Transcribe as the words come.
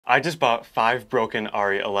I just bought 5 broken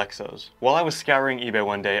Arri Alexas. While I was scouring eBay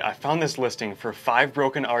one day, I found this listing for 5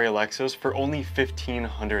 broken Arri Alexas for only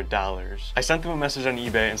 $1,500. I sent them a message on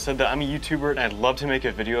eBay and said that I'm a YouTuber and I'd love to make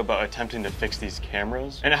a video about attempting to fix these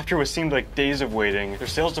cameras. And after what seemed like days of waiting, their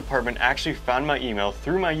sales department actually found my email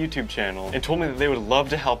through my YouTube channel and told me that they would love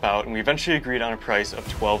to help out, and we eventually agreed on a price of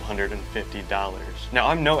 $1,250. Now,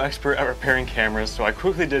 I'm no expert at repairing cameras, so I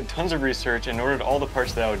quickly did tons of research and ordered all the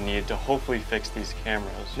parts that I would need to hopefully fix these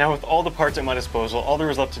cameras. Now, with all the parts at my disposal, all there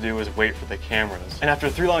was left to do was wait for the cameras. And after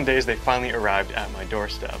 3 long days, they finally arrived at my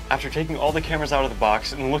doorstep. After taking all the cameras out of the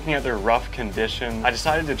box and looking at their rough condition, I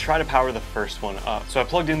decided to try to power the first one up. So I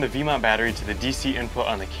plugged in the V-mount battery to the DC input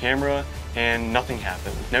on the camera, and nothing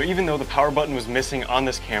happened. Now, even though the power button was missing on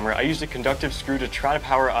this camera, I used a conductive screw to try to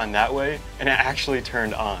power it on that way, and it actually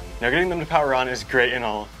turned on. Now, getting them to power on is great and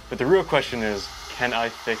all, but the real question is, can I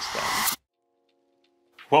fix them?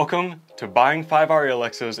 Welcome to buying 5 Arri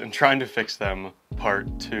Alexas and trying to fix them,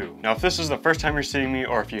 part 2. Now, if this is the first time you're seeing me,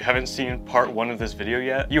 or if you haven't seen part 1 of this video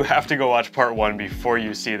yet, you have to go watch part 1 before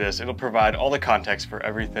you see this. It'll provide all the context for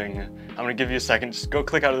everything. I'm gonna give you a second, just go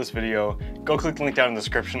click out of this video, go click the link down in the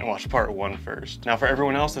description and watch part 1 first. Now, for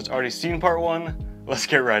everyone else that's already seen part 1, let's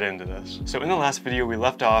get right into this. So in the last video, we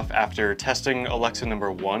left off after testing Alexa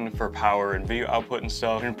number 1 for power and video output and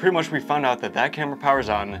stuff, and pretty much we found out that that camera powers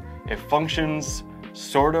on, it functions,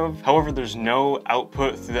 sort of. However, there's no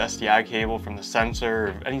output through the SDI cable from the sensor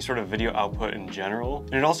or any sort of video output in general.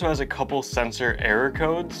 And it also has a couple sensor error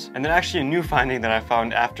codes. And then actually a new finding that I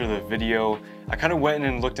found after the video, I kind of went in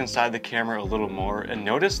and looked inside the camera a little more and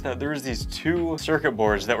noticed that there was these 2 circuit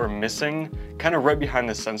boards that were missing kind of right behind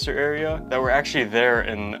the sensor area that were actually there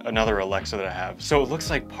in another Alexa that I have. So it looks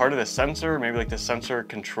like part of the sensor, maybe like the sensor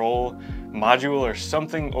control module or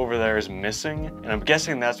something over there is missing. And I'm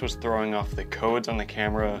guessing that's what's throwing off the codes on the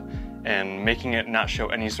camera and making it not show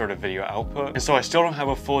any sort of video output. And so I still don't have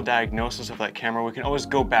a full diagnosis of that camera. We can always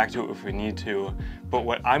go back to it if we need to. But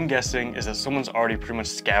what I'm guessing is that someone's already pretty much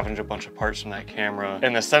scavenged a bunch of parts from that camera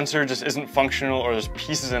and the sensor just isn't functional, or there's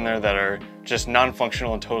pieces in there that are just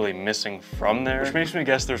non-functional and totally missing from there. Which makes me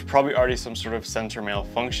guess there's probably already some sort of sensor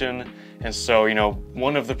malfunction. And so, you know,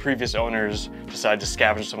 one of the previous owners decided to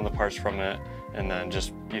scavenge some of the parts from it and then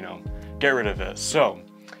just, you know, get rid of it. So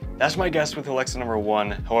that's my guess with Alexa number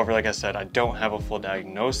 1. However, like I said, I don't have a full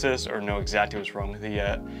diagnosis or know exactly what's wrong with it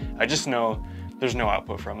yet. I just know there's no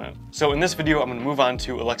output from it. So in this video, I'm gonna move on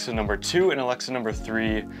to Alexa number 2 and Alexa number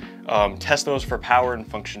 3, test those for power and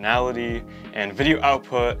functionality and video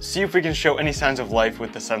output, see if we can show any signs of life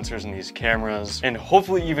with the sensors in these cameras, and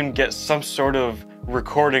hopefully even get some sort of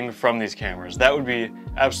recording from these cameras. That would be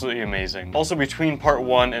absolutely amazing. Also, between part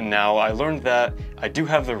 1 and now, I learned that I do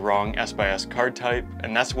have the wrong S/S card type,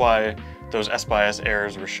 and that's why those S/S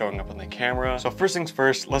errors were showing up on the camera. So first things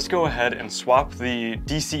first, let's go ahead and swap the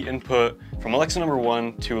DC input from Alexa number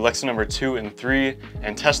 1 to Alexa number 2 and 3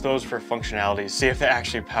 and test those for functionality, see if they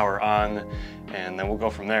actually power on, and then we'll go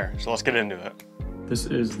from there. So let's get into it. This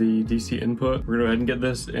is the DC input. We're gonna go ahead and get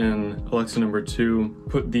this in Alexa number 2,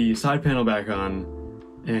 put the side panel back on,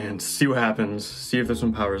 and see what happens, see if this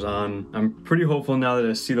one powers on. I'm pretty hopeful now that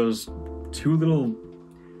I see those 2 little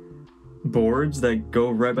boards that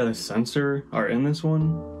go right by the sensor are in this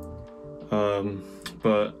one.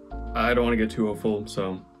 But I don't want to get too hopeful,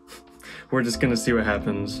 so we're just gonna see what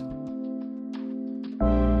happens.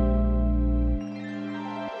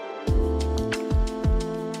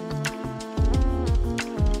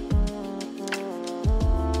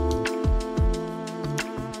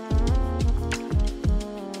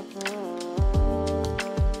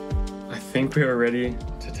 I think we are ready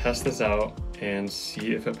to test this out and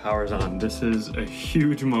see if it powers on. This is a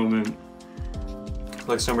huge moment.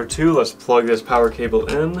 Alexa number 2, let's plug this power cable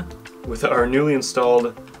in with our newly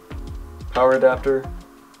installed power adapter.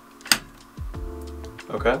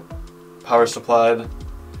 Okay, power supplied,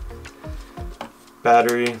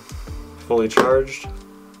 battery fully charged.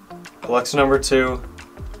 Alexa number 2,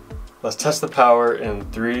 let's test the power in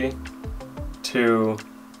 3, 2,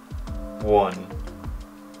 1.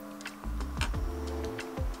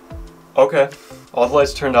 Okay, all the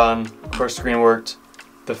lights turned on, of course screen worked,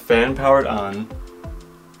 the fan powered on,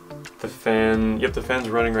 the fan's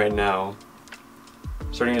running right now.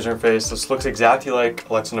 Starting user interface, this looks exactly like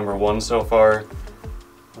Alexa number 1 so far,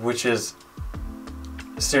 which is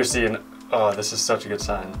seriously, oh, this is such a good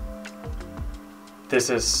sign. This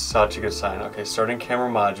is such a good sign. Okay, starting camera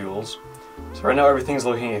modules. So right now everything's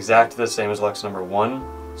looking exactly the same as Alexa number 1.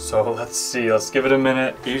 So let's see, let's give it a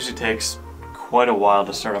minute. It usually takes quite a while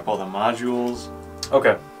to start up all the modules.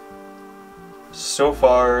 Okay. So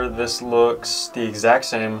far, this looks the exact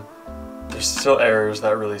same. There's there's still errors,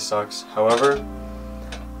 that really sucks. However,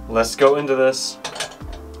 let's go into this,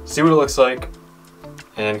 see what it looks like,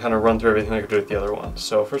 and kind of run through everything like I did with the other one.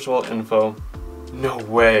 So first of all, info. No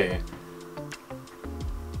way.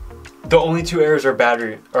 The only two errors are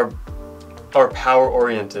power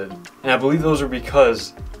oriented, and I believe those are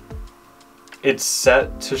because it's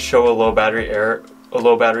set to show a low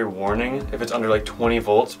battery warning if it's under like 20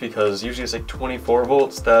 volts, because usually it's like 24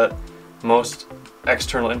 volts that most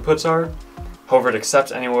external inputs are. However, it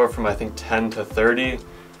accepts anywhere from I think 10 to 30.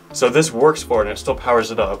 So this works for it and it still powers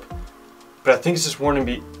it up. But I think it's just warning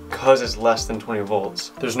because it's less than 20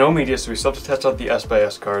 volts. There's no media, so we still have to test out the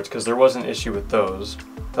S/S cards because there was an issue with those.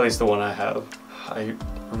 At least the one I have. I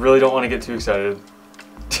really don't want to get too excited.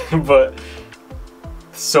 But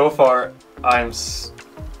so far,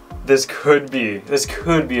 this could be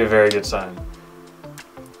a very good sign.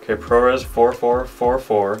 Okay, ProRes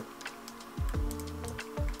 4444.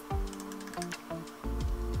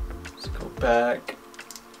 Let's go back.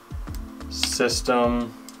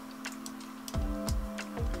 System.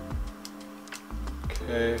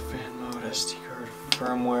 Okay, fan mode, SD card,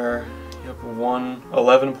 firmware. Yep,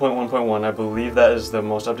 11.1.1. I believe that is the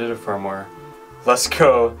most updated firmware. Let's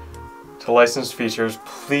go to licensed features.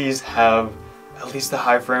 Please have at least the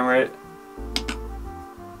high frame rate.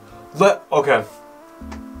 Okay.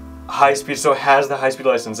 High speed, so it has the high speed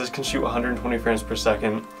license. This can shoot 120 frames per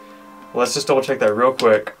second. Let's just double check that real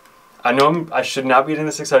quick. I know I should not be getting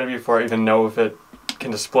this excited before I even know if it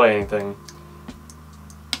can display anything.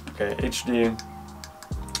 Okay, HD.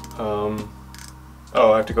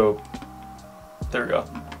 Oh, I have to go. There we go.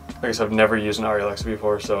 I guess I've never used an Arri Alexa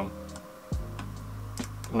before, so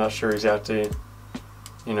I'm not sure exactly,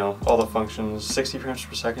 you know, all the functions. 60 frames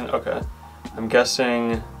per second, okay. I'm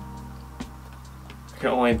guessing I can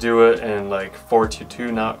only do it in like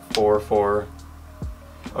 422, not 4.4.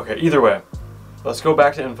 Okay, either way, let's go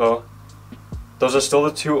back to info. Those are still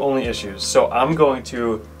the two only issues. So I'm going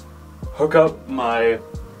to hook up my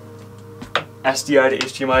SDI to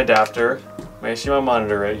HDMI adapter, my HDMI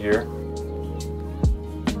monitor right here.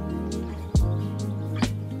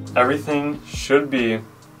 Everything should be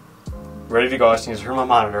ready to go. I just need to turn my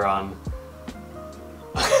monitor on.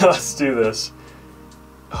 Let's do this.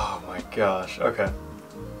 Oh my gosh, okay.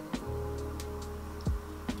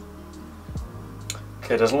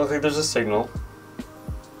 Okay, it doesn't look like there's a signal.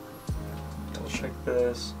 Double check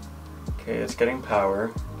this. Okay, it's getting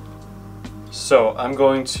power. So I'm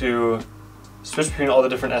going to switch between all the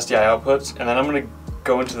different SDI outputs, and then I'm going to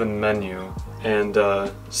go into the menu and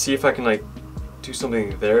see if I can like do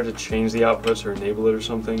something there to change the outputs or enable it or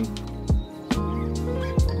something.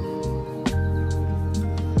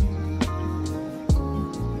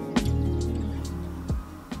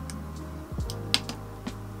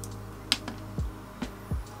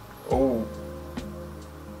 Oh.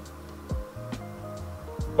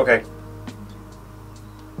 Okay.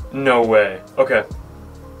 No way. Okay.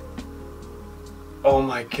 Oh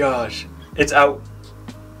my gosh. It's out.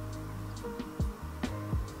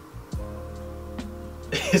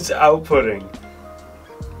 It's outputting.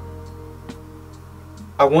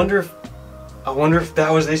 I wonder if that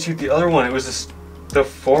was the issue with the other one. It was the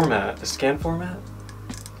format, the scan format.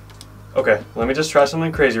 Okay, let me just try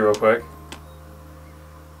something crazy real quick.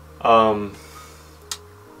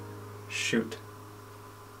 Shoot.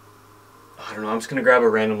 I don't know, I'm just gonna grab a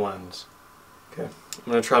random lens. Okay, I'm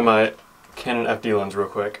gonna try my Canon FD lens real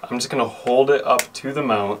quick. I'm just gonna hold it up to the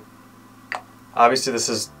mount. Obviously this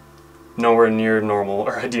is nowhere near normal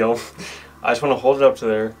or ideal. I just want to hold it up to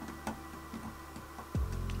there.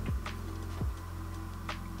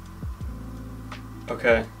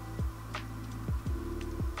 Okay.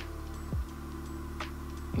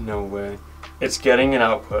 No way. It's getting an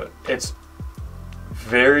output. It's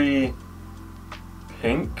very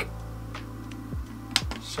pink.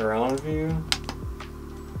 Surround view.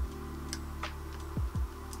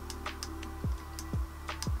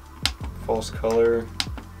 False color.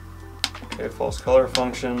 Okay, false color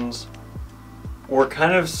functions. We're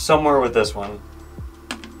kind of somewhere with this one.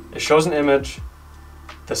 It shows an image.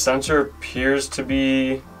 The sensor appears to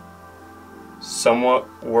be somewhat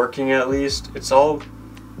working at least. It's all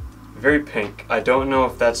very pink. I don't know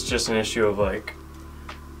if that's just an issue of like,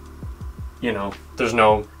 you know, there's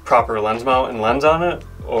no proper lens mount and lens on it,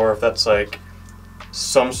 or if that's like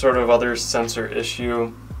some sort of other sensor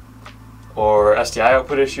issue or SDI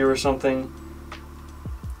output issue or something.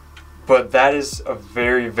 But that is a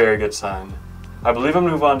very, very good sign. I believe I'm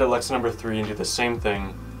gonna move on to Alexa number 3 and do the same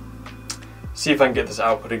thing. See if I can get this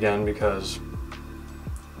output again, because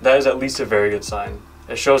that is at least a very good sign.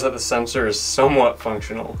 It shows that the sensor is somewhat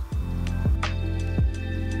functional.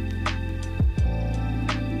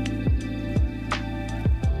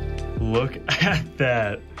 look at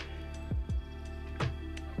that.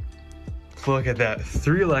 Look at that.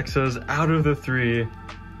 3 Alexas out of the 3.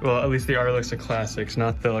 Well, at least the Arri Alexa Classics,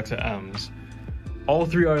 not the Alexa M's. All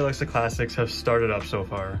 3 Arri Alexa Classics have started up so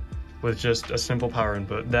far with just a simple power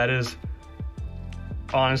input. That is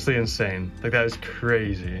honestly insane. Like, that is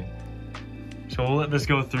crazy. So we'll let this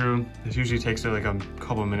go through. This usually takes like a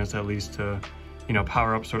couple of minutes at least to, you know,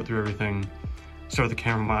 power up, sort through everything, sort the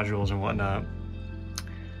camera modules and whatnot.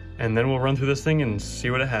 And then we'll run through this thing and see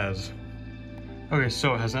what it has. Okay,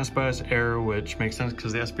 so it has an SBIS error, which makes sense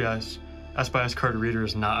because the SBIS card reader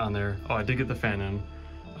is not on there. Oh, I did get the fan in,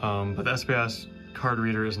 but the SBIS card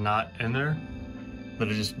reader is not in there.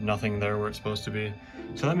 There's just nothing there where it's supposed to be.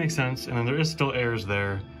 So that makes sense, and then there is still errors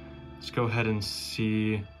there. Let's go ahead and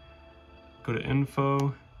see. Go to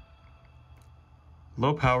info,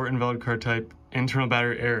 low power, invalid card type, internal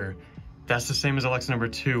battery error. That's the same as Alexa number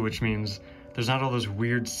 2, which means there's not all those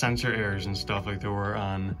weird sensor errors and stuff like there were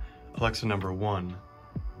on Alexa number 1.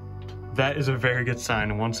 That is a very good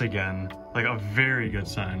sign, once again, like a very good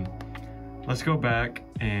sign. Let's go back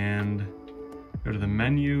and go to the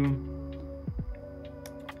menu,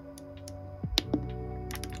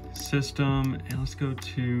 system, and let's go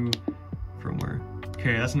to firmware.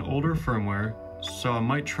 Okay, that's an older firmware, so I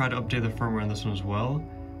might try to update the firmware on this one as well.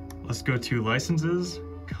 Let's go to licenses.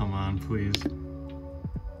 Come on, please.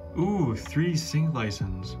 Ooh, 3 sync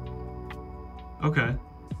license. Okay.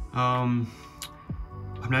 I'm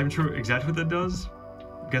not even sure exactly what that does.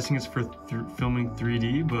 I'm guessing it's for filming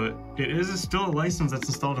 3D, but it is still a license that's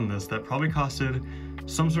installed in this that probably costed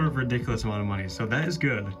some sort of ridiculous amount of money, so that is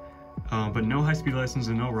good. But no high-speed license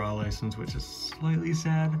and no raw license, which is slightly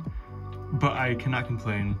sad. But I cannot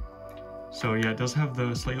complain. So yeah, it does have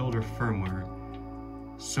the slightly older firmware.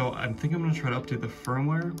 So I think I'm gonna try to update the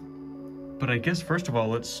firmware. But I guess first of all,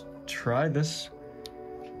 let's try this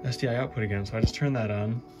SDI output again. So I just turned that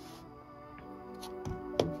on.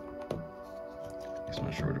 I'm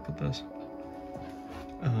not sure where to put this.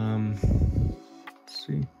 Let's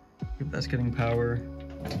see if that's getting power.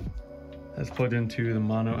 That's plugged into the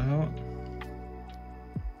mono out.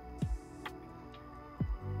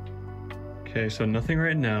 Okay, so nothing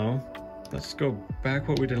right now. Let's go back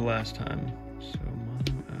what we did last time. So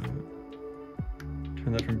mono out.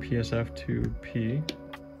 Turn that from PSF to P.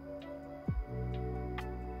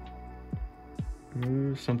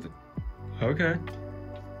 Ooh, something. Okay.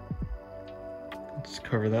 Let's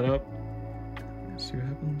cover that up. Let's see what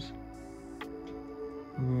happens.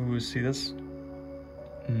 Ooh, see, that's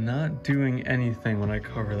not doing anything when I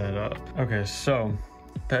cover that up. Okay, so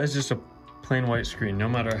that is just a plain white screen. No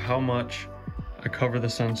matter how much I cover the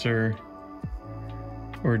sensor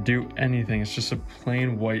or do anything, it's just a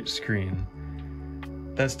plain white screen.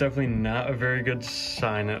 That's definitely not a very good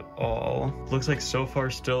sign at all. Looks like so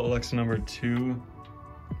far still Alexa number 2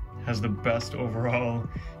 has the best overall,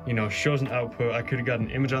 you know, shows an output. I could have got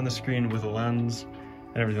an image on the screen with a lens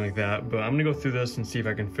and everything like that, but I'm gonna go through this and see if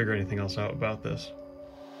I can figure anything else out about this.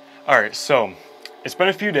 All right, so it's been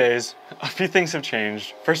a few days. A few things have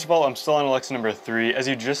changed. First of all, I'm still on Alexa number 3. As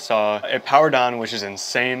you just saw, it powered on, which is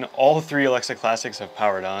insane. All 3 Alexa Classics have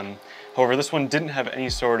powered on. However, this one didn't have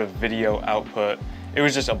any sort of video output. It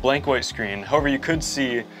was just a blank white screen. However, you could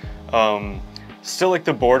see still like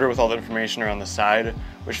the border with all the information around the side,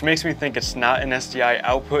 which makes me think it's not an SDI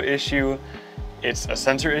output issue, it's a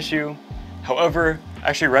sensor issue. However,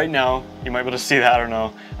 actually right now, you might be able to see that, I don't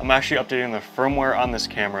know, I'm actually updating the firmware on this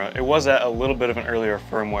camera. It was at a little bit of an earlier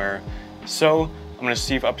firmware. So I'm gonna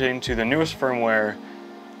see if updating to the newest firmware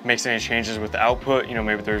makes any changes with the output. You know,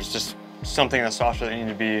 maybe there's just something in the software that needs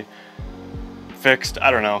to be fixed, I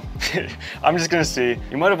don't know. I'm just gonna see.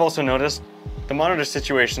 You might have also noticed the monitor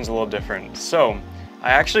situation is a little different. So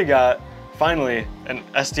I actually got finally an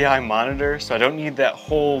SDI monitor, so I don't need that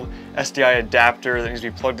whole SDI adapter that needs to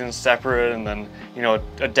be plugged in separate and then, you know,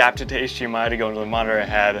 adapted to HDMI to go into the monitor I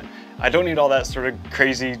had. I don't need all that sort of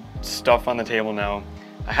crazy stuff on the table now.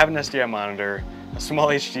 I have an SDI monitor, a small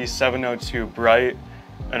HD 702 bright,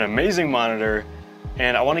 an amazing monitor,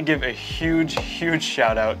 and I want to give a huge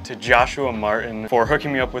shout out to Joshua Martin for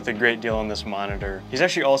hooking me up with a great deal on this monitor. He's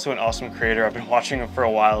actually also an awesome creator. I've been watching him for a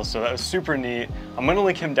while, so that was super neat. I'm going to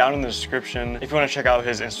link him down in the description if you want to check out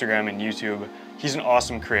his Instagram and YouTube. He's an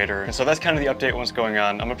awesome creator. And so that's kind of the update on what's going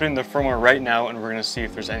on. I'm updating the firmware right now and we're going to see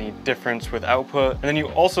if there's any difference with output. And then you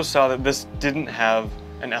also saw that this didn't have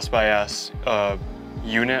an SBIS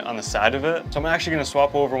unit on the side of it. So I'm actually going to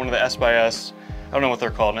swap over one of the SBIS, I don't know what they're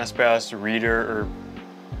called, an SBIS reader or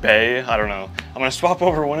bay, I don't know. I'm gonna swap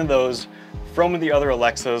over one of those from the other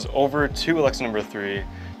Alexas over to Alexa number 3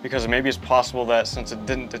 because maybe it's possible that since it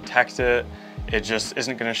didn't detect it, it just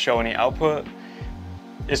isn't going to show any output.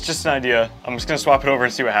 It's just an idea. I'm just going to swap it over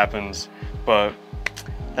and see what happens, but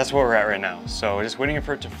that's where we're at right now. So just waiting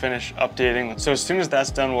for it to finish updating. So as soon as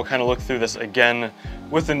that's done, we'll kind of look through this again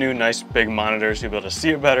with the new nice big monitor so you'll be able to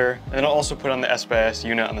see it better. And then I'll also put on the SBIS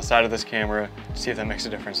unit on the side of this camera to see if that makes a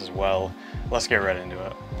difference as well. Let's get right into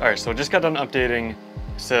it. All right, so it just got done updating. It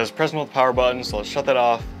says press and hold the power button, so let's shut that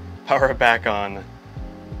off, power it back on,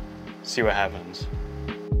 see what happens.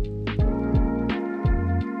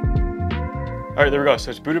 All right, there we go. So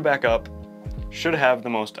it's booted back up. Should have the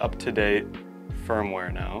most up-to-date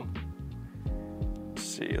firmware now. Let's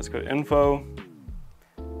see, let's go to info.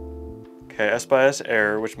 Okay, SBIS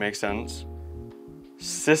error, which makes sense.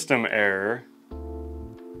 System error.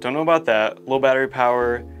 Don't know about that. Low battery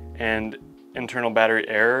power and internal battery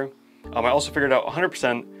error. I also figured out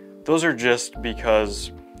 100%. Those are just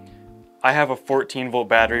because I have a 14-volt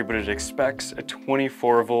battery, but it expects a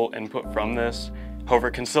 24-volt input from this. However,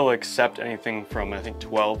 it can still accept anything from, I think,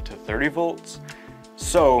 12 to 30 volts.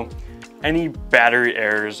 So any battery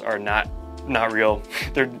errors are not real.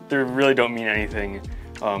 They really don't mean anything.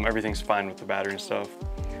 Everything's fine with the battery and stuff.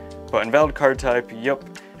 But invalid card type, yep.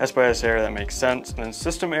 SBIS error, that makes sense. And then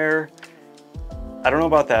system error, I don't know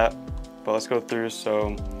about that, but let's go through.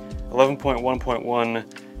 So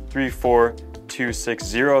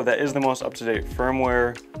 11.1.1.34260, that is the most up-to-date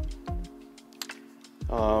firmware.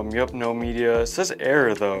 Yep, no media. It says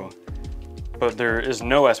error though, but there is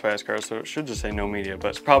no SBIS card, so it should just say no media, but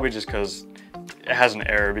it's probably just because it has an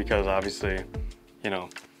error because obviously, you know,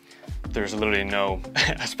 there's literally no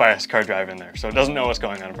SBIS card drive in there, so it doesn't know what's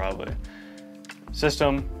going on probably.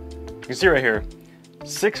 System, you can see right here,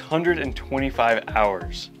 625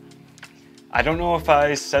 hours. I don't know if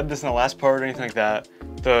I said this in the last part or anything like that.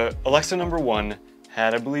 The Alexa number 1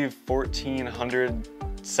 had, I believe,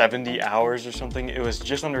 1,470 hours or something. It was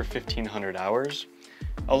just under 1,500 hours.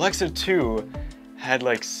 Alexa 2 had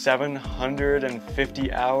like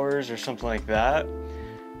 750 hours or something like that.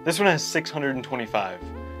 This one has 625.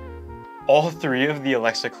 All three of the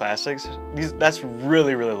Alexa classics, that's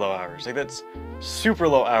really, really low hours. Like that's super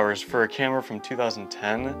low hours for a camera from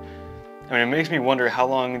 2010. I mean, it makes me wonder how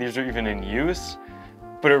long these are even in use,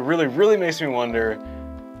 but it really, really makes me wonder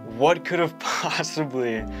what could have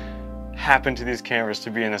possibly happened to these cameras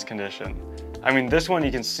to be in this condition. I mean, this one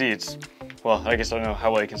you can see it's, well, I guess I don't know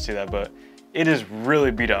how well you can see that, but it is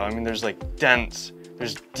really beat up. I mean, there's like dents,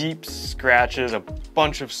 there's deep scratches, a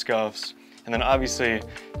bunch of scuffs, and then obviously,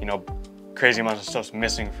 you know, crazy amounts of stuff's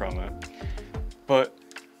missing from it. But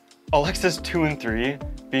Alexas 2 and 3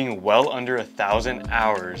 being well under 1,000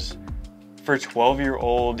 hours for a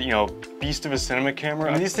 12-year-old, you know, beast of a cinema camera.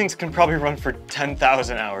 I mean, these things can probably run for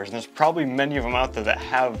 10,000 hours, and there's probably many of them out there that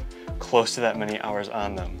have close to that many hours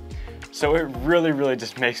on them. So it really, really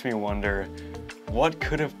just makes me wonder what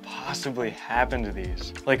could have possibly happened to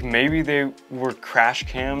these. Like maybe they were crash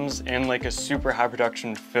cams in like a super high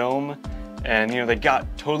production film, and you know, they got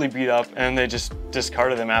totally beat up and they just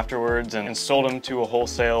discarded them afterwards and sold them to a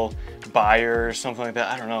wholesale buyer or something like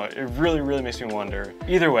that. I don't know, it really, really makes me wonder.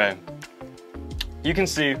 Either way, you can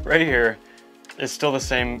see right here, it's still the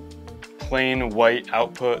same plain white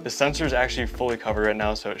output. The sensor is actually fully covered right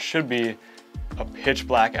now, so it should be a pitch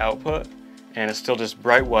black output, and it's still just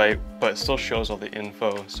bright white, but it still shows all the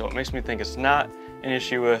info. So it makes me think it's not an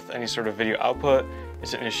issue with any sort of video output,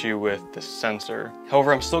 it's an issue with the sensor.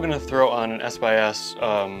 However, I'm still gonna throw on an SBIS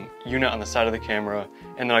unit on the side of the camera,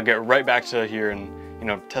 and then I'll get right back to here and, you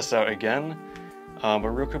know, test it out again. But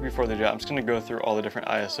real quick before they do that, I'm just gonna go through all the different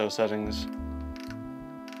ISO settings.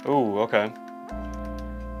 Oh, okay.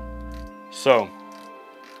 So,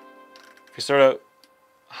 if you start out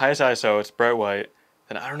highest ISO, it's bright white.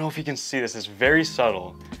 Then I don't know if you can see this, it's very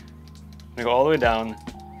subtle. I'm gonna go all the way down,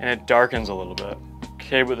 and it darkens a little bit.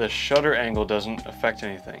 Okay, but the shutter angle doesn't affect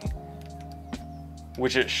anything,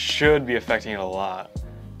 which it should be affecting it a lot.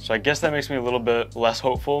 So I guess that makes me a little bit less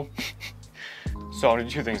hopeful. So I'm gonna do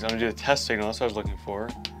two things. I'm gonna do the test signal, that's what I was looking for.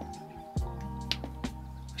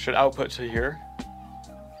 Should output to here.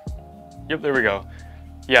 Yep, there we go.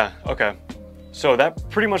 Yeah, okay. So that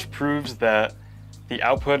pretty much proves that the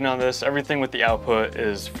output on this, everything with the output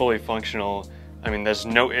is fully functional. I mean, there's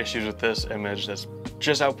no issues with this image. That's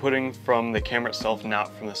just outputting from the camera itself,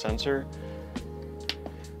 not from the sensor.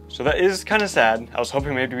 So that is kind of sad. I was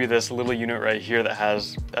hoping maybe this little unit right here that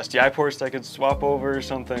has SDI ports that I could swap over or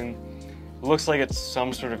something. It looks like it's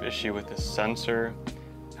some sort of issue with the sensor.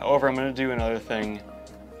 However, I'm gonna do another thing.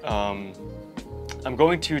 I'm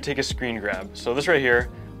going to take a screen grab. So this right here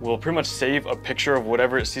will pretty much save a picture of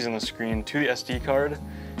whatever it sees on the screen to the SD card.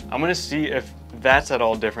 I'm gonna see if that's at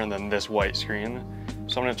all different than this white screen.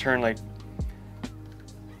 So I'm gonna turn like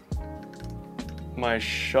my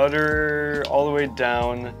shutter all the way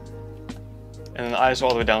down and then the ISO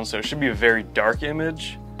all the way down, so it should be a very dark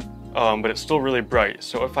image, but it's still really bright.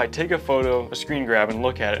 So if I take a photo, a screen grab, and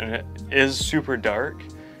look at it and it is super dark,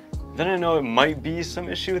 then I know it might be some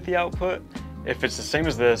issue with the output. If it's the same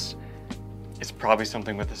as this, it's probably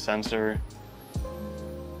something with the sensor.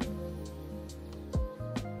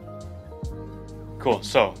 Cool,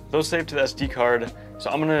 so those save to the SD card. So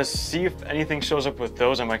I'm gonna see if anything shows up with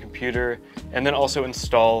those on my computer, and then also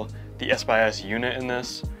install the SBIS unit in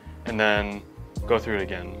this, and then go through it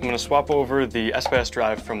again. I'm gonna swap over the SBIS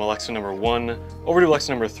drive from Alexa number 1 over to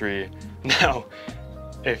Alexa number 3. Now,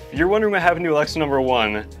 if you're wondering what happened to Alexa number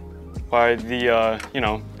 1, why the,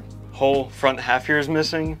 whole front half here is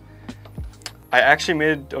missing, I actually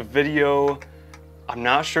made a video. I'm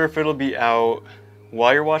not sure if it'll be out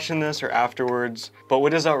while you're watching this or afterwards, but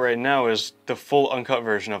what is out right now is the full uncut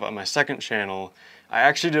version of it on my second channel. I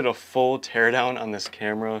actually did a full teardown on this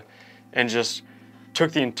camera and just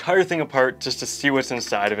took the entire thing apart just to see what's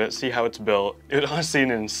inside of it, see how it's built. It was honestly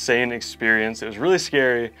an insane experience. It was really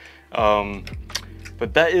scary,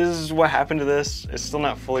 but that is what happened to this. It's still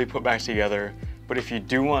not fully put back together, but if you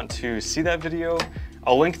do want to see that video,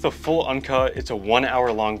 I'll link the full uncut. It's a 1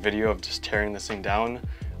 hour long video of just tearing this thing down.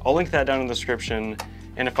 I'll link that down in the description.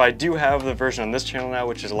 And if I do have the version on this channel now,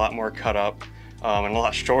 which is a lot more cut up and a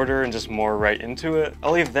lot shorter and just more right into it,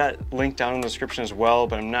 I'll leave that link down in the description as well,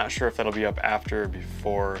 but I'm not sure if that'll be up after or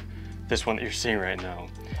before this one that you're seeing right now.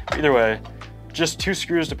 But either way, just 2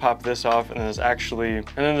 screws to pop this off, and then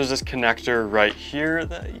there's this connector right here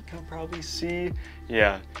that you can probably see.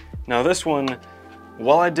 Yeah, now this one,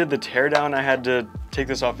 while I did the teardown, I had to take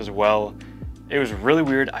this off as well. It was really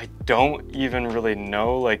weird. I don't even really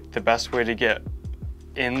know like the best way to get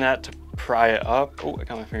in that to pry it up. Oh, I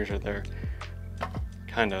got my fingers right there.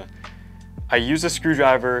 Kinda. I use a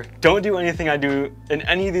screwdriver. Don't do anything I do in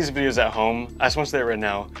any of these videos at home. I just want to say it right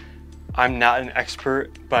now. I'm not an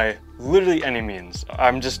expert by literally any means.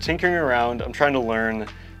 I'm just tinkering around. I'm trying to learn.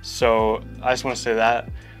 So I just want to say that.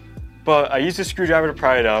 But I used a screwdriver to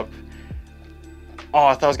pry it up. Oh,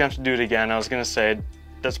 I thought I was gonna have to do it again. I was gonna say,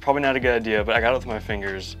 that's probably not a good idea, but I got it with my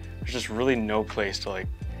fingers. There's just really no place to like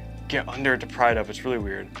get under it to pry it up. It's really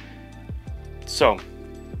weird. So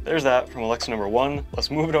there's that from Alexa number 1. Let's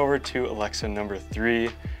move it over to Alexa number 3.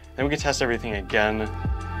 Then we can test everything again.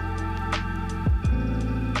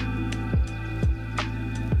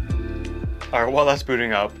 All right, while that's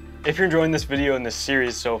booting up, if you're enjoying this video and this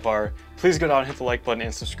series so far, please go down and hit the like button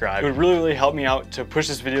and subscribe. It would really help me out to push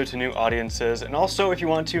this video to new audiences. And also, if you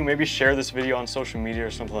want to, maybe share this video on social media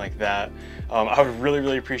or something like that. I would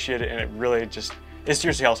really appreciate it, and it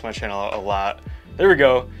seriously helps my channel out a lot. There we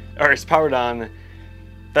go. All right, it's powered on.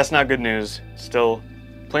 That's not good news. Still,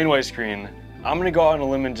 plain white screen. I'm gonna go out on a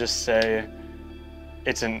limb and just say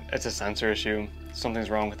it's a sensor issue.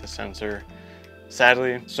 Something's wrong with the sensor,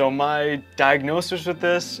 sadly. So my diagnosis with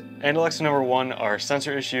this and Alexa number 1 are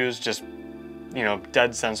sensor issues, just,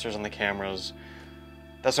 dead sensors on the cameras.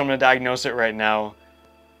 That's what I'm gonna diagnose it right now.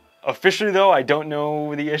 Officially though, I don't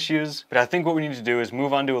know the issues, but I think what we need to do is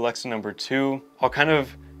move on to Alexa number 2. I'll kind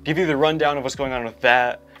of give you the rundown of what's going on with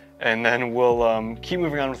that, and then we'll keep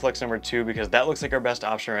moving on with Alexa number 2 because that looks like our best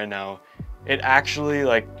option right now. It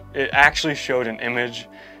actually showed an image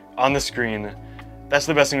on the screen. That's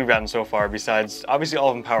the best thing we've gotten so far, besides obviously all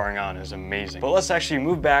of them powering on is amazing. But let's actually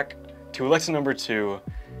move back to Alexa number 2,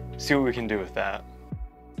 see what we can do with that.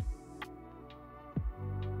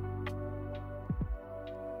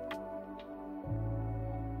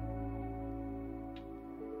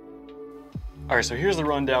 All right, so here's the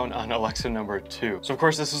rundown on Alexa number 2. So of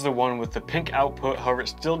course this is the one with the pink output, however it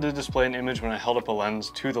still did display an image when I held up a lens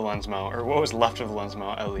to the lens mount, or what was left of the lens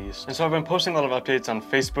mount at least. And so I've been posting a lot of updates on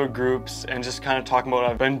Facebook groups and just kind of talking about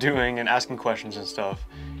what I've been doing and asking questions and stuff.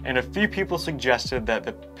 And a few people suggested that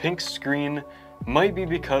the pink screen might be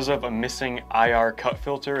because of a missing IR cut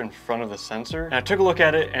filter in front of the sensor. And I took a look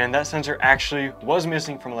at it, and that sensor actually was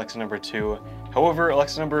missing from Alexa number 2. However,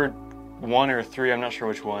 Alexa number 1 or 3, I'm not sure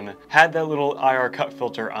which one, had that little IR cut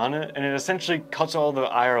filter on it, and it essentially cuts all the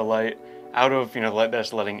IR light out of the light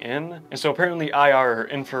that's letting in. And so apparently IR, or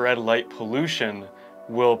infrared light pollution,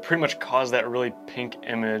 will pretty much cause that really pink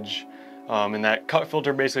image. And that cut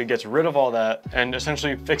filter basically gets rid of all that and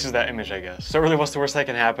essentially fixes that image, I guess. So really, what's the worst that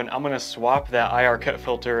can happen? I'm gonna swap that IR cut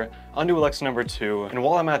filter onto Alexa number 2. And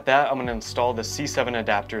while I'm at that, I'm gonna install the C7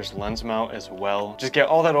 adapter's lens mount as well. Just get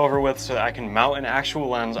all that over with so that I can mount an actual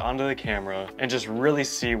lens onto the camera and just really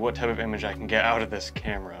see what type of image I can get out of this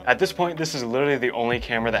camera. At this point, this is literally the only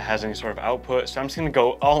camera that has any sort of output, so I'm just gonna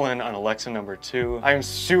go all in on Alexa number 2. I am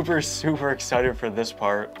super excited for this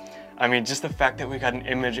part. I mean, just the fact that we got an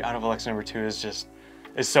image out of Alexa number 2 is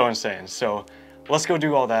so insane. So let's go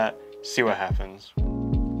do all that, see what happens.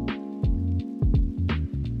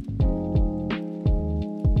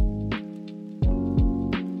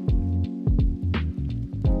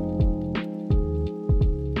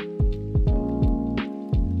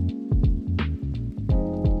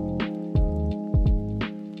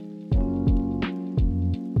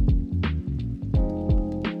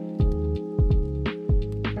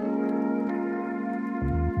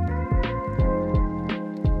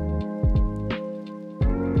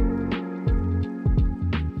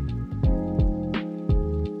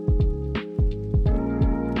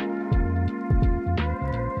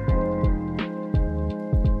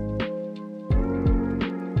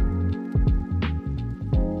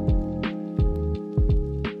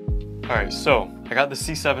 Alright, so I got the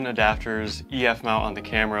C7 adapters EF mount on the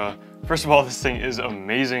camera. First of all, this thing is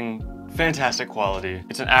amazing, fantastic quality.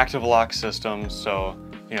 It's an active lock system, so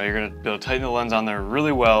you're gonna be able to tighten the lens on there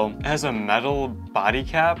really well. It has a metal body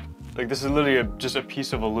cap. Like, this is literally just a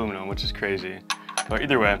piece of aluminum, which is crazy. But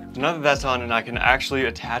either way, now that that's on and I can actually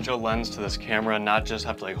attach a lens to this camera, not just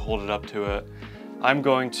have to like hold it up to it, I'm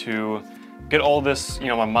going to get all this,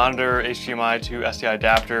 my monitor, HDMI to SDI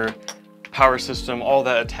adapter, power system, all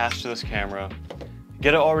that attached to this camera,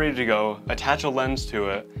 get it all ready to go, attach a lens to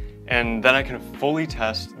it, and then I can fully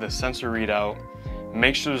test the sensor readout,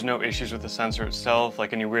 make sure there's no issues with the sensor itself,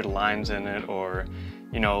 like any weird lines in it or,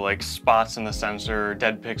 like spots in the sensor,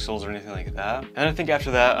 dead pixels or anything like that. And I think after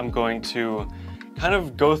that, I'm going to kind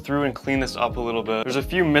of go through and clean this up a little bit. There's a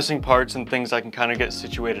few missing parts and things I can kind of get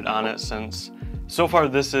situated on it, since so far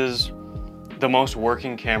this is the most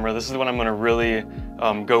working camera. This is the one I'm going to really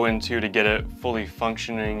go into to get it fully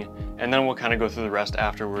functioning, and then we'll kind of go through the rest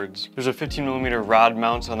afterwards. There's a 15mm rod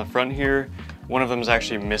mount on the front here. One of them is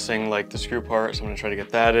actually missing like the screw part, so I'm going to try to get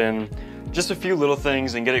that in. Just a few little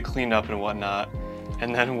things and get it cleaned up and whatnot,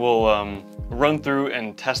 and then we'll run through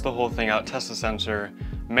and test the whole thing out, test the sensor,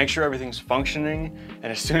 make sure everything's functioning,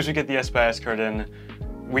 and as soon as we get the SBIS card in,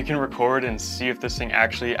 we can record and see if this thing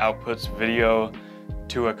actually outputs video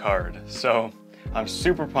to a card. So I'm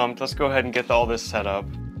super pumped. Let's go ahead and get all this set up.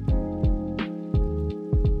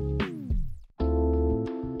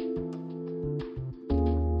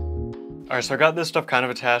 Alright, so I got this stuff kind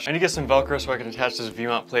of attached. I need to get some Velcro so I can attach this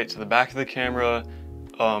V-mount plate to the back of the camera.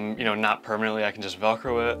 Not permanently, I can just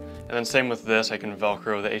Velcro it. And then same with this, I can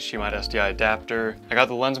Velcro the HDMI to SDI adapter. I got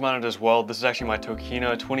the lens mounted as well. This is actually my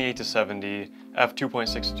Tokina 28-70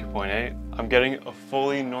 f2.6 to 2.8. I'm getting a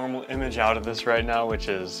fully normal image out of this right now, which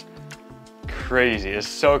is crazy. It's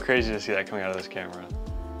so crazy to see that coming out of this camera.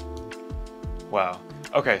 Wow.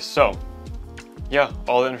 Okay, so yeah,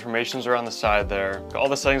 all the informations are on the side there. All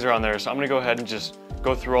the settings are on there, so I'm gonna go ahead and just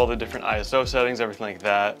go through all the different ISO settings, everything like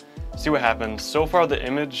that, see what happens. So far the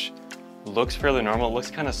image looks fairly normal. It looks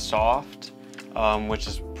kind of soft, which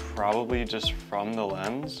is probably just from the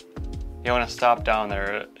lens. When I stop down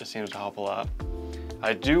there, it seems to help a lot.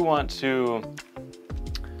 I do want to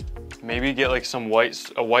maybe get like a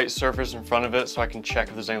white surface in front of it so I can check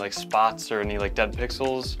if there's any like spots or any like dead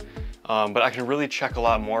pixels. But I can really check a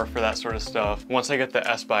lot more for that sort of stuff once I get the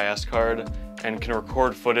SBIS card and can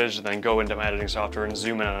record footage and then go into my editing software and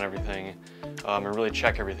zoom in on everything and really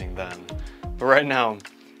check everything then. But right now,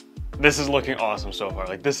 this is looking awesome so far.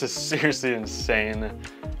 Like, this is seriously insane.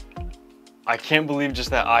 I can't believe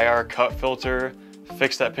just that IR cut filter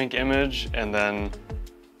fixed that pink image, and then,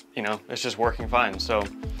 it's just working fine. So,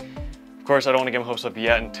 of course, I don't want to get my hopes up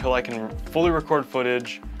yet until I can fully record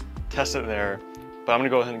footage, test it there. But I'm gonna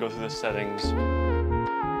go ahead and go through the settings.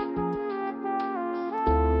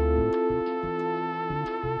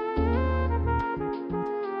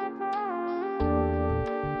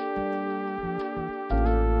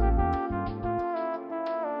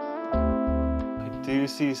 I do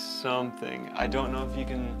see something. I don't know if you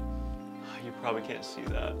can, you probably can't see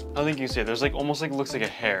that. I don't think you can see it. There's like, almost like looks like a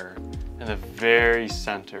hair in the very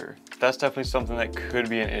center. That's definitely something that could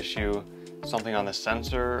be an issue. Something on the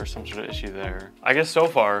sensor or some sort of issue there. I guess so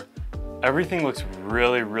far, everything looks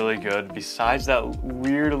really, really good besides that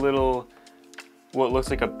weird little, what looks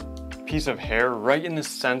like a piece of hair right in the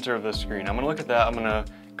center of the screen. I'm gonna look at that. I'm gonna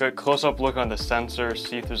get a close-up look on the sensor,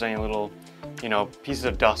 see if there's any little, pieces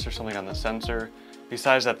of dust or something on the sensor.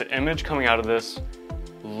 Besides that, the image coming out of this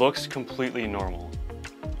looks completely normal.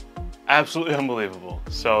 Absolutely unbelievable.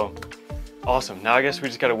 So, awesome. Now I guess we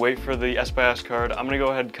just gotta wait for the SBIS card. I'm gonna go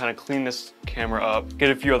ahead and kind of clean this camera up, get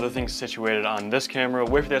a few other things situated on this camera,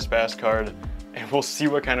 wait for the SBIS card, and we'll see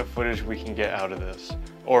what kind of footage we can get out of this.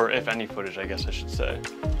 Or if any footage, I guess I should say.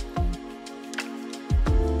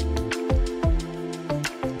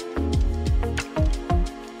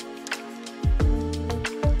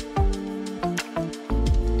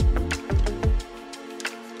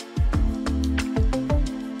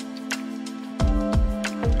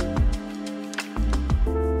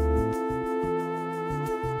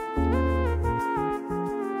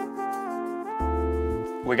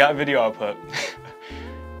 we got video output.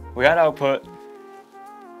 We got output.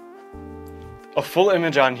 A full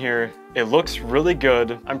image on here. It looks really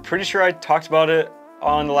good. I'm pretty sure I talked about it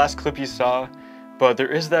on the last clip you saw, but there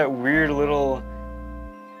is that weird little,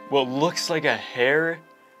 what looks like a hair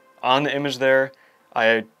on the image there.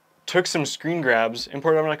 I took some screen grabs,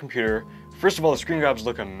 imported them on my computer. First of all, the screen grabs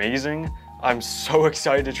look amazing. I'm so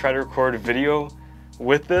excited to try to record a video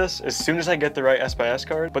with this as soon as I get the right S/S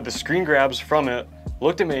card, but the screen grabs from it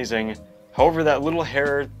looked amazing. However, that little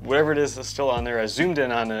hair, whatever it is that's still on there, I zoomed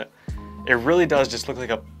in on it. It really does just look like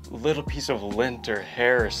a little piece of lint or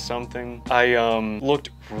hair or something. I looked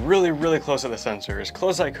really close at the sensor, as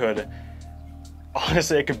close as I could.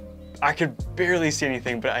 Honestly, I could barely see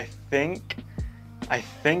anything, but I think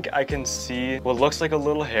I can see what looks like a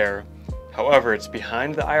little hair. However, it's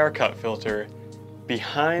behind the IR cut filter,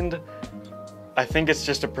 behind, I think it's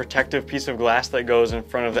just a protective piece of glass that goes in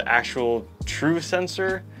front of the actual true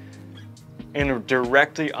sensor and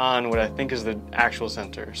directly on what I think is the actual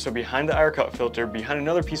sensor. So behind the IR cut filter, behind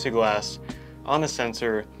another piece of glass on the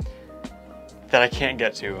sensor that I can't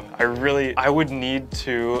get to. I would need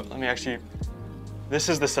to, this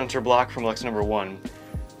is the sensor block from Alexa number 1.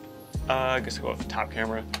 I guess I'll go with the top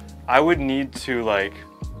camera. I would need to like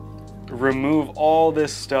remove all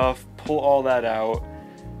this stuff, pull all that out,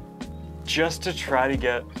 just to try to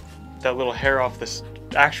get that little hair off this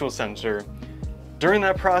actual sensor. During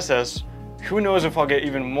that process, who knows if I'll get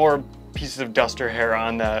even more pieces of dust or hair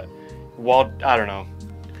on that wall, I don't know.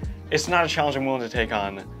 It's not a challenge I'm willing to take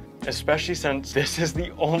on, especially since this is the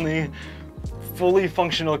only fully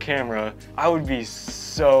functional camera. I would be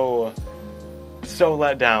so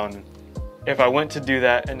let down if I went to do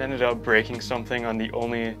that and ended up breaking something on the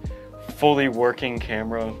only fully working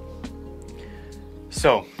camera.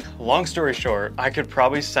 So, long story short, I could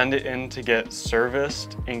probably send it in to get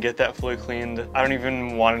serviced and get that fully cleaned. I don't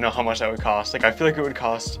even want to know how much that would cost. Like, I feel like it would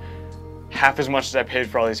cost half as much as I paid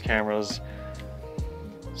for all these cameras.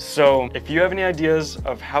 So, if you have any ideas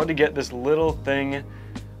of how to get this little thing,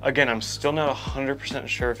 again, I'm still not 100%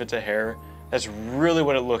 sure if it's a hair. That's really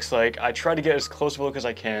what it looks like. I try to get as close of a look as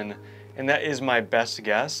I can, and that is my best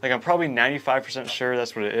guess. Like, I'm probably 95% sure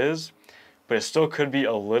that's what it is, but it still could be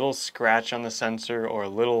a little scratch on the sensor or a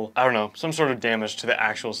little, I don't know, some sort of damage to the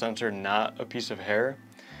actual sensor, not a piece of hair.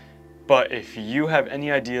 But if you have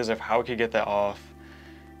any ideas of how I could get that off,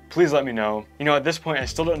 please let me know. You know, at this point, I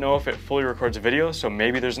still don't know if it fully records a video, so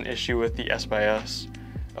maybe there's an issue with the S/S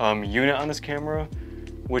unit on this camera,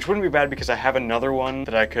 which wouldn't be bad because I have another one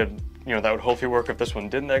that I could, you know, that would hopefully work if this one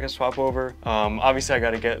didn't, that I could swap over. Obviously I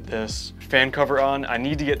gotta get this fan cover on. I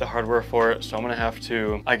need to get the hardware for it, so I'm gonna have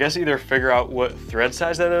to, I guess, either figure out what thread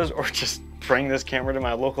size that is or just bring this camera to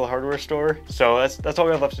my local hardware store. So that's all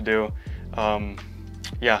we have left to do.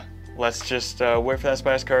 Yeah, let's just wait for that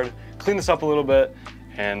S/S card, clean this up a little bit,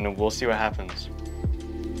 and we'll see what happens.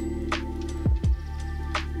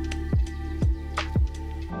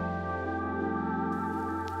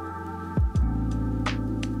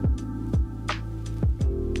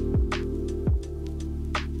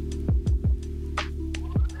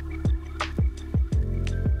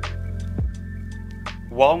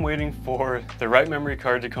 While I'm waiting for the right memory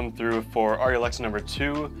card to come through for Arri Alexas number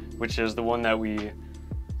 2, which is the one that we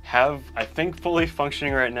have, I think, fully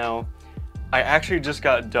functioning right now, I actually just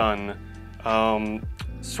got done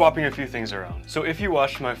swapping a few things around. So if you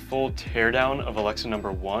watched my full teardown of Alexa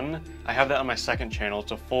number 1, I have that on my second channel.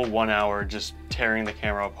 It's a full 1 hour just tearing the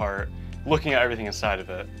camera apart, looking at everything inside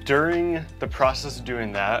of it. During the process of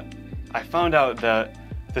doing that, I found out that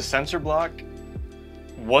the sensor block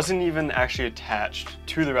wasn't even actually attached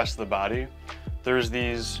to the rest of the body. There's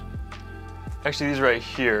these, actually these right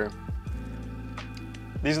here,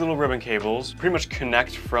 these little ribbon cables pretty much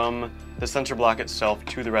connect from the sensor block itself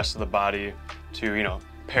to the rest of the body to, you know,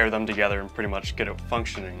 pair them together and pretty much get it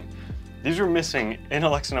functioning. These were missing in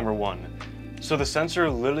Alexa number 1. So the sensor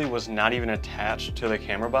literally was not even attached to the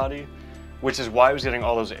camera body, which is why I was getting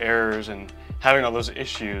all those errors and having all those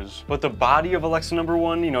issues. But the body of Alexa number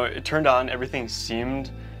 1, you know, it turned on, everything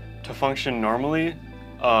seemed to function normally,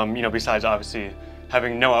 you know, besides obviously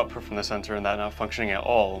having no output from the sensor and that not functioning at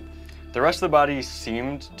all. The rest of the body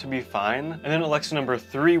seemed to be fine. And then Alexa number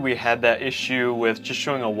 3, we had that issue with just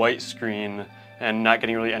showing a white screen and not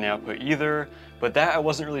getting really any output either. But that I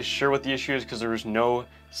wasn't really sure what the issue is because there was no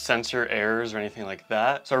sensor errors or anything like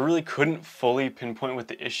that. So I really couldn't fully pinpoint what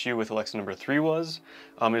the issue with Alexa number 3 was.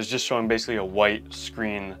 It was just showing basically a white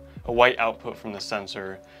screen, a white output from the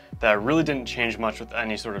sensor that really didn't change much with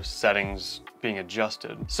any sort of settings being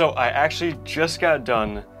adjusted. So I actually just got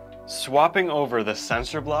done swapping over the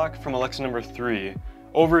sensor block from Alexa number 3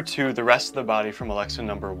 over to the rest of the body from Alexa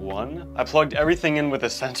number 1. I plugged everything in with the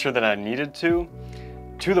sensor that I needed to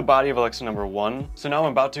the body of Alexa number 1. So now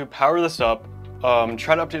I'm about to power this up,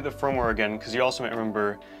 try to update the firmware again, because you also might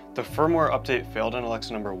remember the firmware update failed on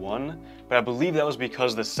Alexa number 1, but I believe that was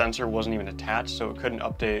because the sensor wasn't even attached, so it couldn't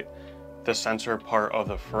update the sensor part of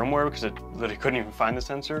the firmware because it literally couldn't even find the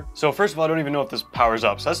sensor. So first of all, I don't even know if this powers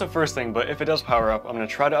up. So that's the first thing, but if it does power up, I'm gonna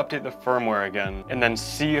try to update the firmware again and then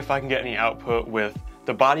see if I can get any output with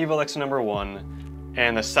the body of Alexa number 1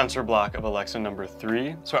 and the sensor block of Alexa number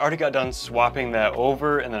 3. So I already got done swapping that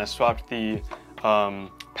over, and then I swapped the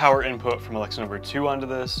power input from Alexa number 2 onto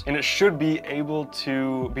this, and it should be able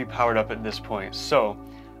to be powered up at this point. So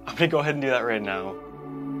I'm gonna go ahead and do that right now.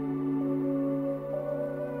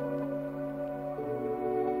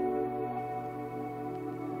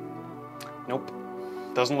 Nope,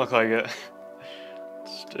 doesn't look like it.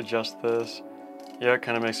 Just adjust this. Yeah, it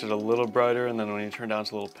kind of makes it a little brighter, and then when you turn down,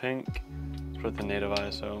 it's a little pink. Let's put the native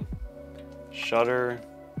ISO. Shutter.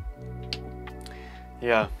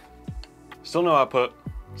 Yeah, still no output.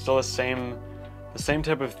 Still the same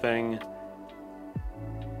type of thing,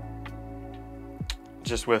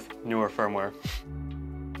 just with newer firmware.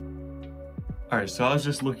 All right, so I was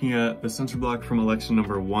just looking at the sensor block from Alexa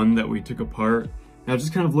number 1 that we took apart. And I was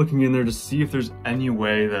just kind of looking in there to see if there's any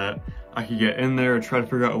way that I could get in there or try to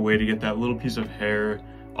figure out a way to get that little piece of hair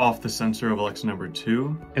off the sensor of Alexa number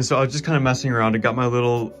 2. And so I was just kind of messing around. I got my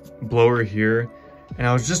little blower here, and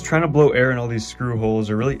I was just trying to blow air in all these screw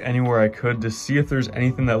holes, or really anywhere I could, to see if there's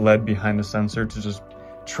anything that led behind the sensor to just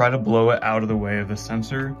try to blow it out of the way of the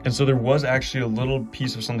sensor. And so there was actually a little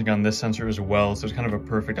piece of something on this sensor as well, so it's kind of a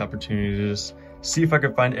perfect opportunity to just see if I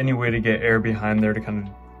could find any way to get air behind there to kind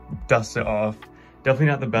of dust it off. Definitely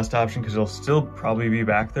not the best option because it'll still probably be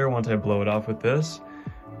back there once I blow it off with this,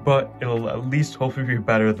 but it'll at least hopefully be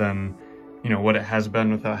better than, you know, what it has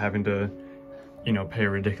been without having to, you know, pay a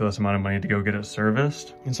ridiculous amount of money to go get it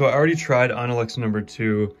serviced. And so I already tried on Alexa number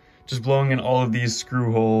 2, just blowing in all of these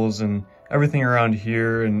screw holes and everything around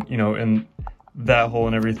here, and, you know, in that hole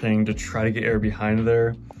and everything, to try to get air behind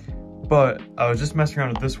there. But I was just messing around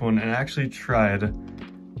with this one and I actually tried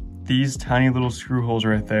these tiny little screw holes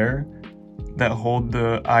right there that hold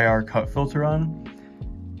the IR cut filter on,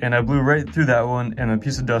 and I blew right through that one, and a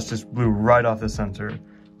piece of dust just blew right off the sensor.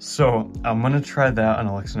 So I'm gonna try that on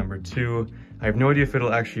Alexa number 2. I have no idea if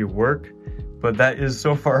it'll actually work, but that is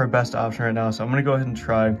so far our best option right now. So I'm gonna go ahead and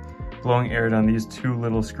try blowing air down these 2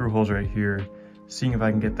 little screw holes right here, seeing if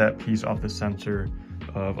I can get that piece off the sensor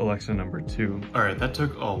of Alexa number 2. All right, that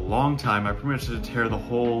took a long time. I pretty much had to tear the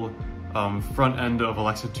whole front end of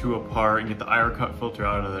Alexa 2 apart and get the IR cut filter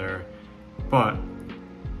out of there. But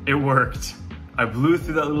it worked. I blew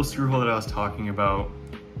through that little screw hole that I was talking about,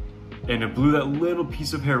 and it blew that little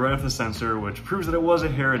piece of hair right off the sensor, which proves that it was a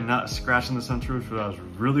hair and not scratching the sensor, which I was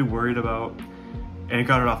really worried about, and it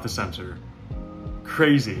got it off the sensor.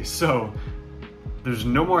 Crazy. So there's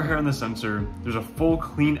no more hair on the sensor. There's a full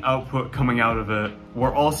clean output coming out of it.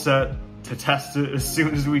 We're all set to test it as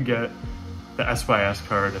soon as we get the SYS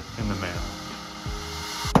card in the mail.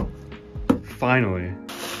 Finally.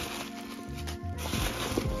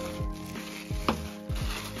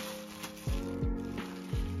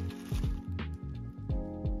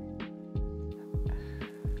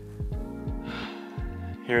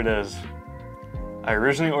 Here it is. I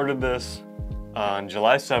originally ordered this on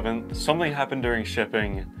July 7th. Something happened during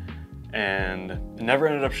shipping and it never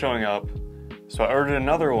ended up showing up. So I ordered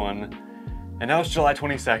another one, and now it's July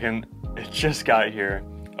 22nd. It just got here.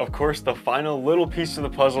 Of course, the final little piece of the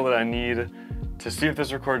puzzle that I need to see if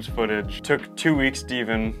this records footage took 2 weeks to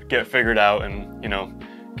even get figured out and, you know,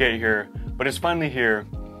 get here. But it's finally here.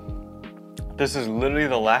 This is literally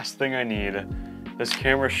the last thing I need. This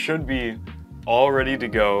camera should be all ready to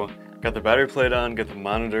go. Got the battery plate on, got the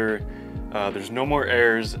monitor. There's no more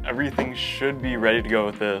errors. Everything should be ready to go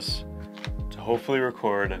with this to hopefully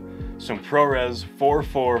record some ProRes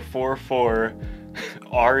 4444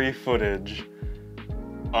 Arri footage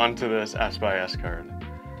onto this SYS card.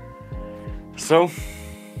 So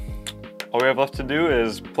all we have left to do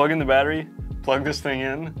is plug in the battery, plug this thing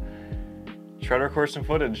in, try to record some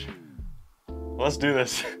footage. Let's do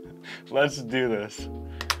this. Let's do this.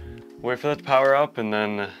 Wait for that to power up and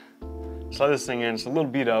then slide this thing in. It's a little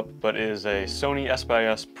beat up, but it is a Sony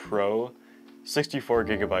SYS Pro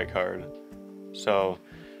 64GB card. So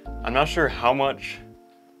I'm not sure how much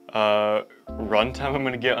runtime I'm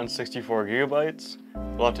gonna get on 64GB.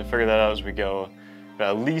 We'll have to figure that out as we go. But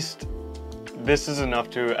at least this is enough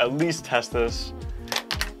to at least test this.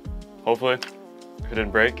 Hopefully, if it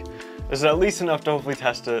didn't break. This is at least enough to hopefully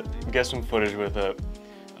test it, get some footage with it.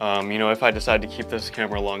 You know, if I decide to keep this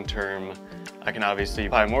camera long term, I can obviously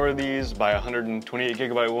buy more of these, buy a 128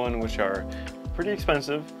 gigabyte one, which are pretty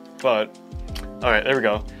expensive, but all right, there we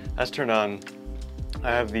go. That's turned on. I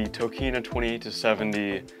have the Tokina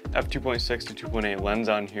 28-70 f2.6 to 2.8 lens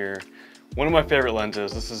on here. One of my favorite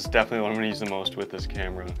lenses. This is definitely what I'm gonna use the most with this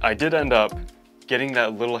camera. I did end up getting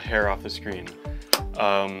that little hair off the screen.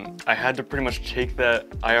 I had to pretty much take that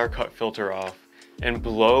IR cut filter off and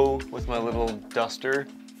blow with my little duster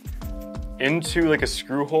into like a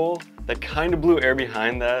screw hole that kind of blew air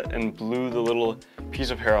behind that and blew the little piece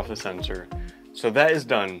of hair off the sensor. So that is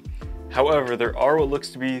done. However, there are what looks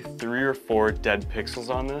to be 3 or 4 dead pixels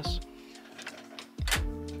on this.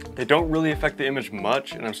 They don't really affect the image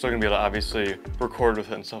much, and I'm still gonna be able to obviously record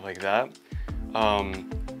with it and stuff like that.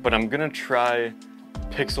 But I'm gonna try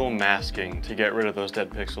pixel masking to get rid of those dead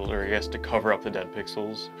pixels, or I guess to cover up the dead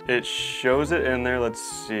pixels. It shows it in there, let's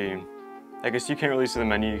see. I guess you can't really see the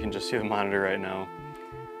menu, you can just see the monitor right now.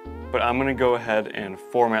 But I'm gonna go ahead and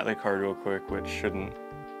format the card real quick, which shouldn't,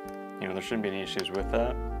 you know, there shouldn't be any issues with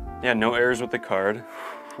that. Yeah, no errors with the card.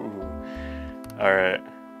 All right,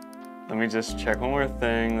 let me just check one more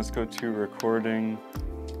thing. Let's go to recording.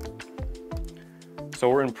 So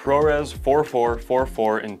we're in ProRes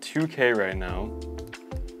 4444 in 2K right now.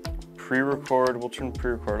 Pre-record, we'll turn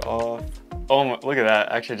pre-record off. Oh, look at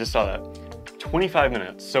that, actually I just saw that. 25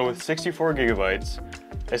 minutes, so with 64 gigabytes,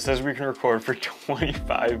 it says we can record for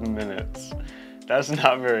 25 minutes. That's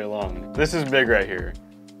not very long. This is big right here.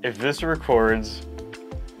 If this records,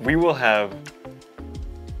 we will have,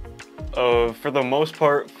 for the most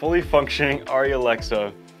part, fully functioning Arri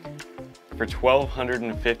Alexa for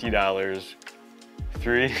 $1,250.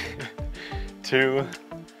 3, 2,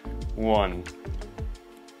 1.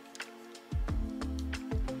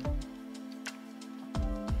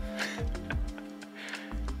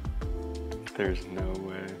 There's no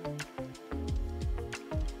way.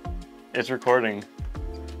 It's recording.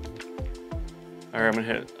 All right,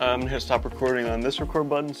 I'm gonna hit stop recording on this record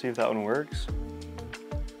button, see if that one works.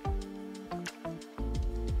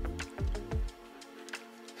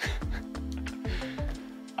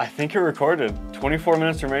 I think it recorded. 24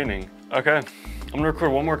 minutes remaining. Okay, I'm gonna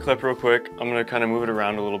record one more clip real quick. I'm gonna kind of move it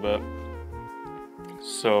around a little bit.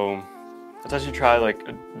 So let's actually try like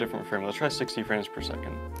a different frame. Let's try 60 frames per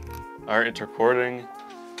second. All right, it's recording.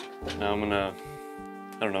 Now I'm gonna,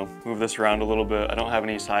 I don't know, move this around a little bit. I don't have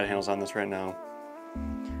any side handles on this right now.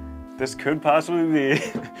 This could possibly be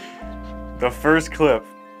the first clip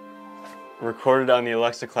recorded on the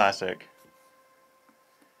Alexa Classic.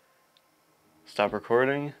 Stop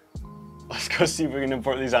recording. Let's go see if we can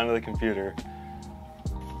import these onto the computer.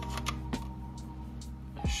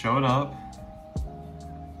 Show it up.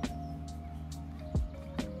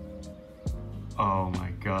 Oh my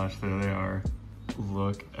gosh, there they are.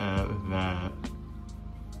 Look at that.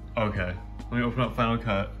 Okay, let me open up Final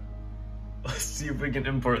Cut. Let's see if we can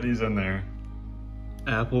import these in there.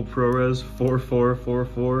 Apple ProRes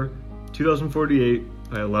 4444, 2048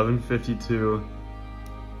 by 1152.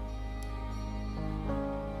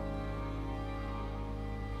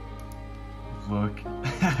 Look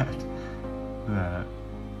at that.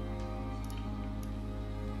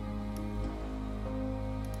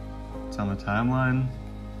 It's on the timeline.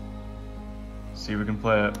 See if we can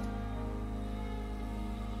play it.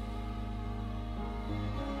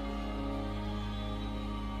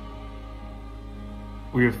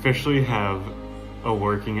 We officially have a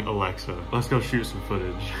working Alexa. Let's go shoot some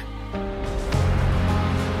footage.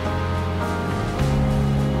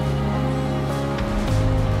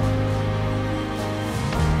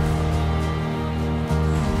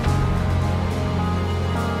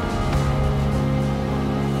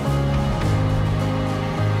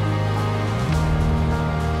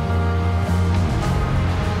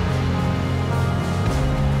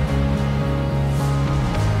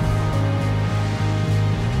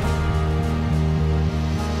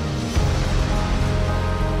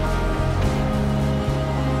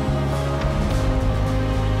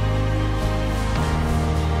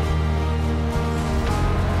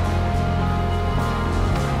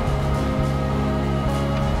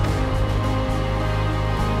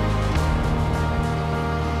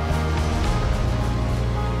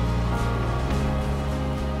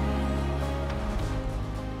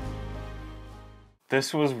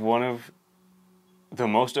 This was one of the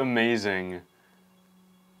most amazing,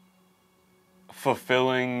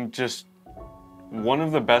 fulfilling, just one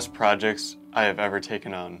of the best projects I have ever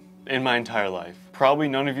taken on in my entire life. Probably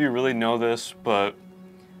none of you really know this, but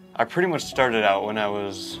I pretty much started out when I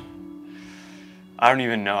was, I don't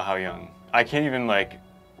even know how young. I can't even like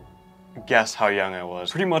guess how young I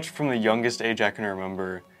was. Pretty much from the youngest age I can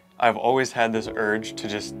remember, I've always had this urge to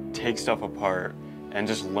just take stuff apart and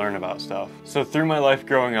just learn about stuff. So through my life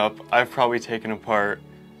growing up, I've probably taken apart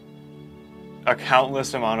a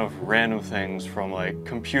countless amount of random things, from like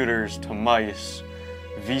computers to mice,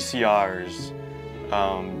 VCRs,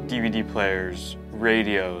 DVD players,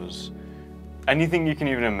 radios, anything you can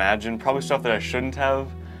even imagine, probably stuff that I shouldn't have.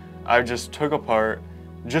 I just took apart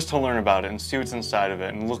just to learn about it and see what's inside of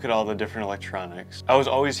it and look at all the different electronics. I was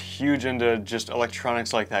always huge into just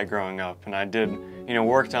electronics like that growing up, and I did,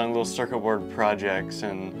 worked on little circuit board projects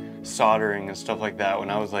and soldering and stuff like that when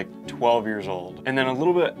I was like 12 years old. And then a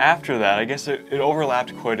little bit after that, I guess it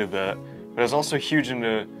overlapped quite a bit, but I was also huge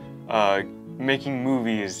into making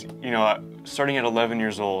movies. Starting at 11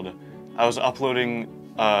 years old, I was uploading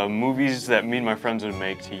movies that me and my friends would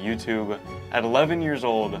make to YouTube. At 11 years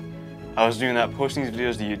old, I was doing that, posting these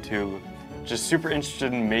videos to YouTube, just super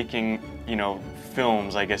interested in making,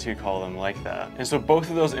 films, I guess you'd call them, like that. And so both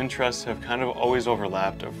of those interests have kind of always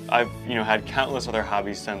overlapped. I've, had countless other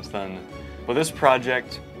hobbies since then. But this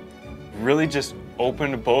project really just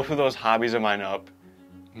opened both of those hobbies of mine up,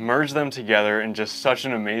 merged them together in just such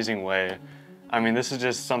an amazing way. I mean, this is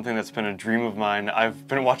just something that's been a dream of mine. I've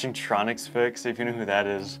been watching Tronics Fix, if you know who that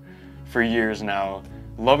is, for years now.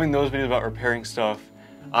 Loving those videos about repairing stuff.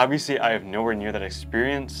 Obviously, I have nowhere near that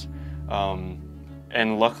experience,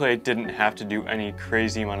 and luckily I didn't have to do any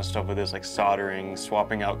crazy amount of stuff with this, like soldering,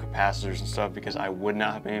 swapping out capacitors and stuff, because I would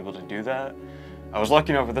not have been able to do that. I was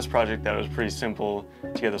lucky enough with this project that it was pretty simple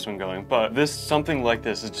to get this one going, but something like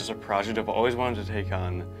this is just a project I've always wanted to take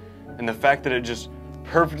on, and the fact that it just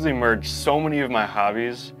perfectly merged so many of my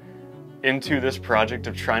hobbies into this project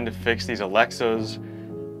of trying to fix these Alexas,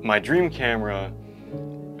 my dream camera,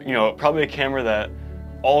 probably a camera that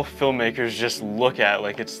all filmmakers just look at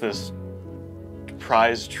like it's this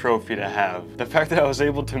prized trophy to have. The fact that I was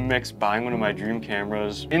able to mix buying one of my dream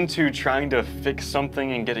cameras into trying to fix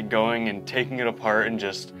something and get it going and taking it apart and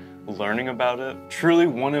just learning about it, truly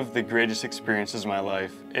one of the greatest experiences of my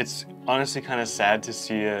life. It's honestly kind of sad to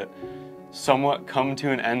see it somewhat come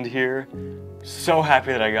to an end here. So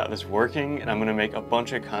happy that I got this working, and I'm gonna make a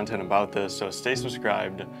bunch of content about this, so stay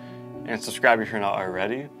subscribed, and subscribe if you're not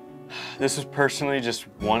already. This is personally just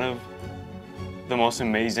one of the most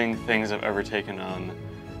amazing things I've ever taken on,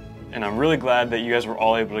 and I'm really glad that you guys were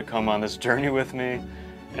all able to come on this journey with me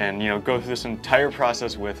and go through this entire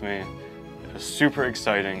process with me. It was super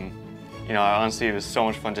exciting. Honestly, it was so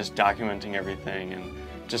much fun just documenting everything and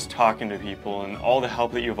just talking to people, and all the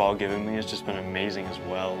help that you've all given me has just been amazing as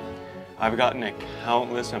well. I've gotten a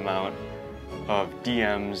countless amount of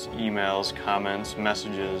DMs, emails, comments,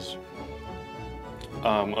 messages,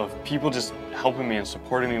 of people just helping me and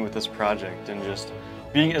supporting me with this project, and just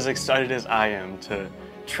being as excited as I am to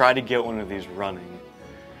try to get one of these running.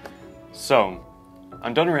 So,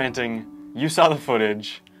 I'm done ranting. You saw the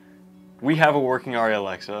footage. We have a working Arri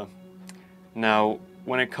Alexa. Now,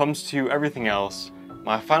 when it comes to everything else,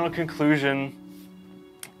 my final conclusion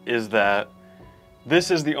is that this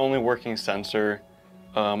is the only working sensor.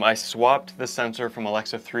 I swapped the sensor from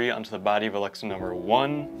Alexa 3 onto the body of Alexa number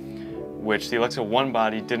 1. Which the Alexa 1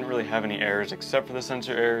 body didn't really have any errors except for the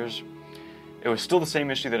sensor errors. It was still the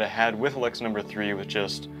same issue that I had with Alexa number 3, with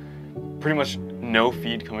just pretty much no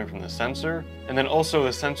feed coming from the sensor. And then also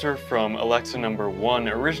the sensor from Alexa number 1,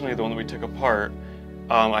 originally the one that we took apart,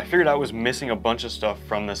 I figured I was missing a bunch of stuff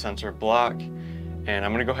from the sensor block, and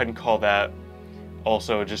I'm gonna go ahead and call that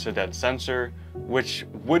also just a dead sensor, which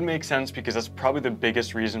would make sense because that's probably the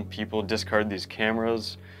biggest reason people discard these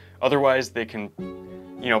cameras. Otherwise, they can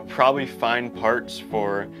probably find parts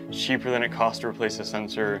for cheaper than it costs to replace a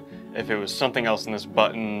sensor if it was something else in this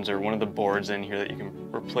buttons or one of the boards in here that you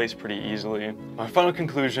can replace pretty easily. My final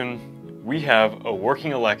conclusion, we have a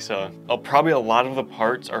working Alexa. Probably a lot of the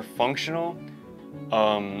parts are functional,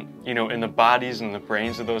 in the bodies and the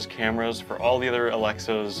brains of those cameras for all the other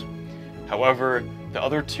Alexas. However, the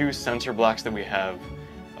other two sensor blocks that we have,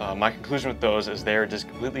 my conclusion with those is they are just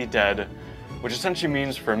completely dead, which essentially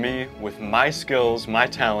means for me, with my skills, my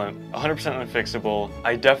talent, 100% unfixable.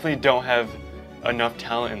 I definitely don't have enough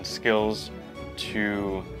talent and skills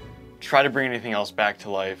to try to bring anything else back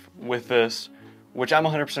to life with this, which I'm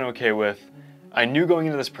 100% okay with. I knew going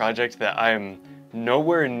into this project that I am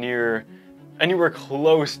anywhere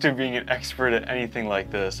close to being an expert at anything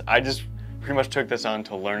like this. I just pretty much took this on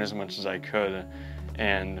to learn as much as I could,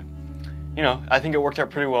 and I think it worked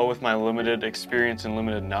out pretty well with my limited experience and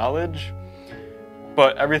limited knowledge.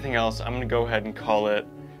 But everything else, I'm gonna go ahead and call it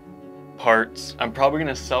parts. I'm probably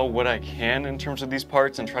gonna sell what I can in terms of these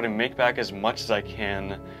parts and try to make back as much as I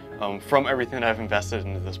can. from everything that I've invested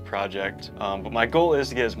into this project. But my goal is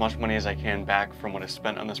to get as much money as I can back from what I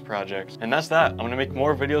spent on this project. And that's that. I'm gonna make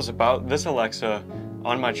more videos about this Alexa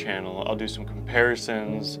on my channel. I'll do some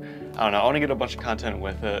comparisons. I don't know, I wanna get a bunch of content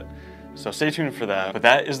with it. So stay tuned for that. But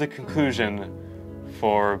that is the conclusion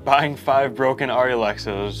for buying 5 broken Arri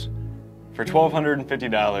Alexas for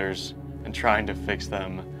 $1,250 and trying to fix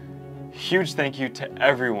them. Huge thank you to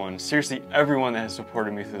everyone, seriously everyone that has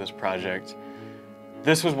supported me through this project.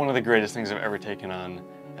 This was one of the greatest things I've ever taken on,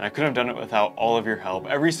 and I couldn't have done it without all of your help.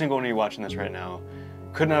 Every single one of you watching this right now,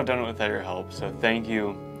 couldn't have done it without your help, so thank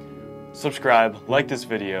you. Subscribe, like this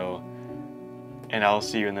video, and I'll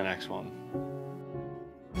see you in the next one.